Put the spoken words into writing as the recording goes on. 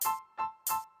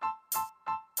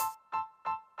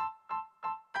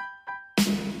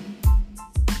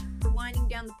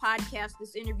podcast.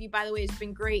 This interview, by the way, has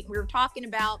been great. We were talking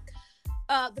about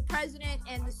the president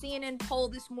and the CNN poll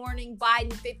this morning.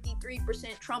 Biden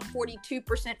 53%, Trump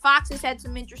 42%. Fox has had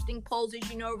some interesting polls, as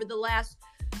you know, over the last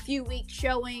few weeks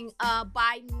showing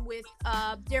Biden with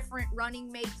different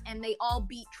running mates, and they all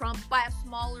beat Trump by a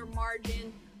smaller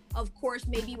margin. Of course,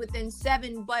 maybe within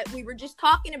 7, but we were just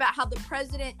talking about how the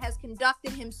president has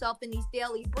conducted himself in these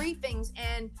daily briefings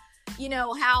and, you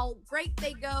know, how great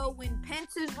they go when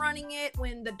Pence is running it,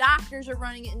 when the doctors are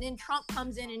running it, and then Trump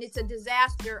comes in and it's a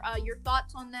disaster. Your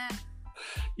thoughts on that?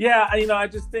 Yeah, I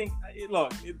just think,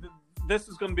 look, this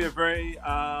is going to be a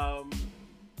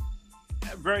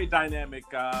very dynamic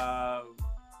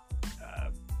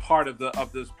part of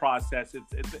this process.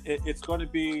 It's going to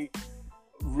be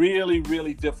really,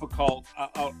 really difficult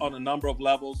on a number of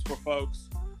levels for folks.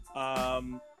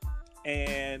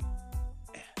 And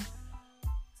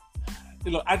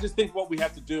look, I just think what we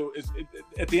have to do is,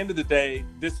 at the end of the day,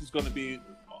 this is going to be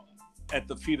at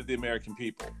the feet of the American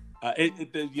people.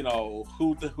 You know,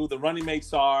 who the running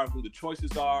mates are, who the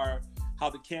choices are,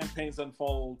 how the campaigns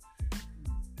unfold.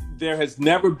 There has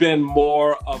never been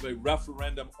more of a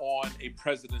referendum on a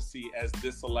presidency as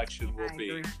this election will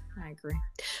be. I agree.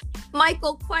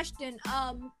 Michael, question.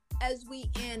 As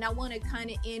we end, I want to kind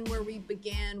of end where we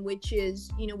began, which is,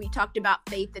 you know, we talked about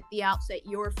faith at the outset,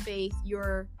 your faith,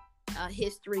 your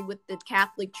history with the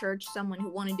Catholic Church, someone who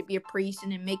wanted to be a priest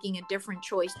and then making a different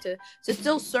choice to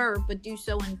still serve, but do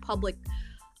so in public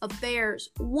affairs.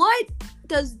 What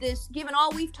does this, given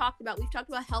all we've talked about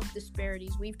health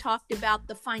disparities, we've talked about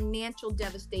the financial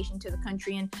devastation to the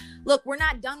country, and look, we're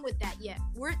not done with that yet.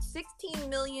 We're at 16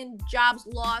 million jobs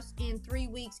lost in 3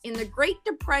 weeks. In the Great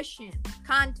Depression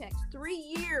context, 3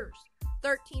 years,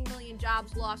 13 million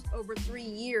jobs lost over 3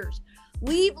 years.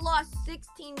 We've lost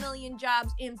 16 million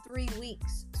jobs in 3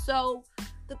 weeks. So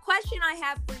the question I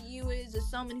have for you is, as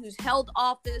someone who's held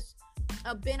office,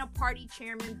 been a party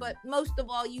chairman, but most of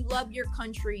all, you love your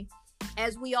country,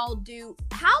 as we all do.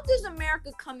 How does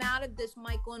America come out of this,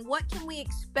 Michael, and what can we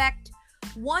expect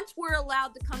once we're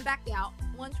allowed to come back out,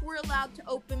 once we're allowed to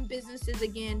open businesses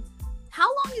again? How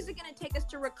long is it going to take us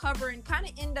to recover and kind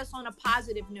of end us on a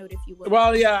positive note, if you will?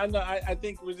 Well, yeah, I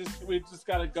think we just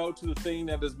got to go to the thing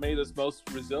that has made us most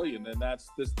resilient, and that's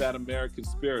that American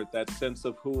spirit, that sense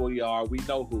of who we are. We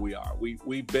know who we are.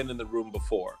 We've been in the room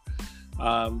before.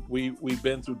 We've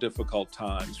been through difficult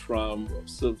times, from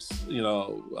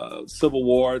civil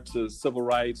war to civil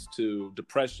rights to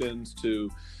depressions to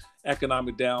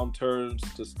economic downturns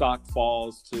to stock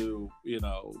falls to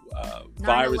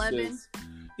viruses.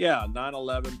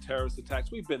 9/11 terrorist attacks.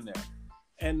 We've been there,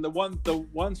 and the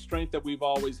one strength that we've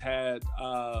always had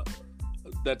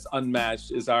that's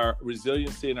unmatched is our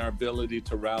resiliency and our ability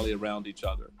to rally around each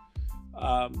other.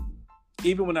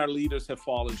 Even when our leaders have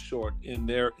fallen short in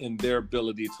their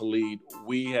ability to lead,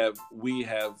 we have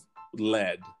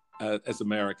led as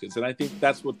Americans, and I think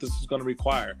that's what this is going to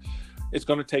require. It's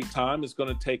going to take time. It's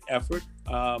going to take effort,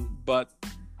 but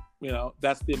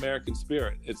that's the American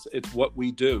spirit. It's what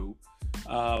we do.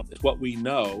 It's what we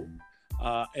know,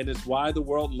 and it's why the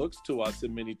world looks to us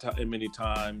in many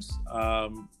times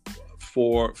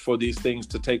for these things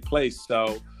to take place.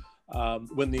 So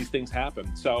when these things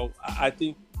happen, so I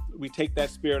think we take that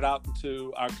spirit out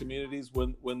into our communities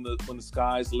when the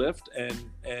skies lift, and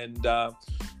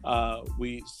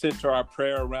we center our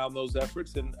prayer around those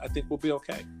efforts, and I think we'll be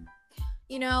okay.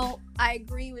 I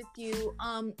agree with you.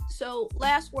 So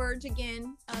last words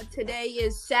again. Today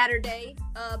is Saturday.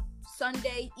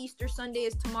 Sunday, Easter Sunday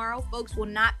is tomorrow. Folks will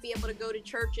not be able to go to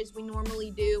church as we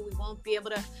normally do. We won't be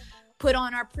able to put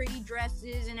on our pretty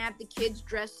dresses and have the kids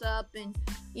dress up. And,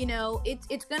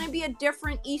 it's going to be a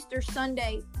different Easter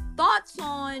Sunday. Thoughts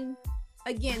on,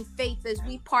 again, faith as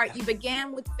we part. You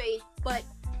began with faith, but,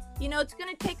 it's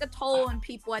going to take a toll on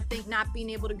people, I think, not being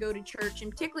able to go to church.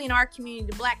 And particularly in our community,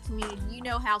 the Black community,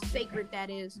 how sacred that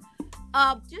is.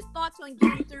 Just thoughts on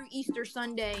getting through Easter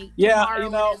Sunday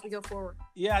tomorrow as we go forward.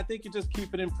 Yeah, I think you just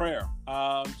keep it in prayer.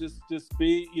 Just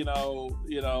be,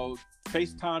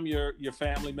 FaceTime your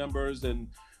family members and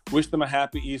wish them a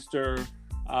happy Easter.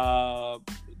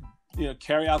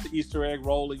 Carry out the Easter egg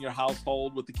roll in your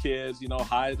household with the kids.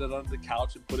 Hide it under the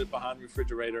couch and put it behind the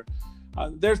refrigerator.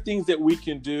 There's things that we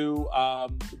can do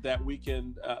that we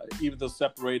can, even though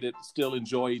separated, still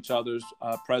enjoy each other's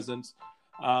presence.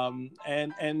 It's a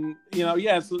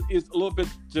little bit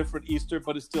different Easter,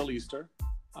 but it's still Easter.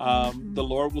 The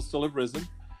Lord will still have risen.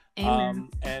 Amen.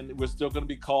 And we're still going to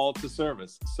be called to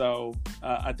service. So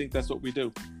I think that's what we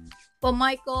do. Well,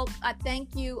 Michael, I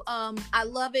thank you. I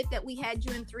love it that we had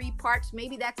you in 3 parts.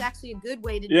 Maybe that's actually a good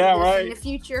way to do this in the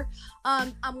future.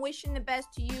 I'm wishing the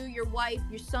best to you, your wife,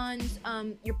 your sons,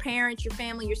 your parents, your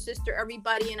family, your sister,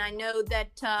 everybody. And I know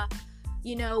that,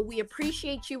 we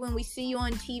appreciate you when we see you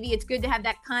on TV. It's good to have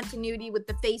that continuity with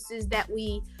the faces that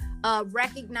we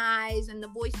recognize and the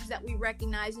voices that we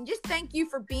recognize. And just thank you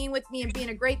for being with me and being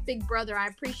a great big brother. I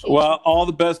appreciate you. Well, all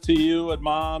the best to you and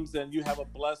moms, and you have a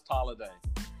blessed holiday.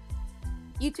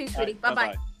 You too, sweetie. Right,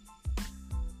 bye-bye.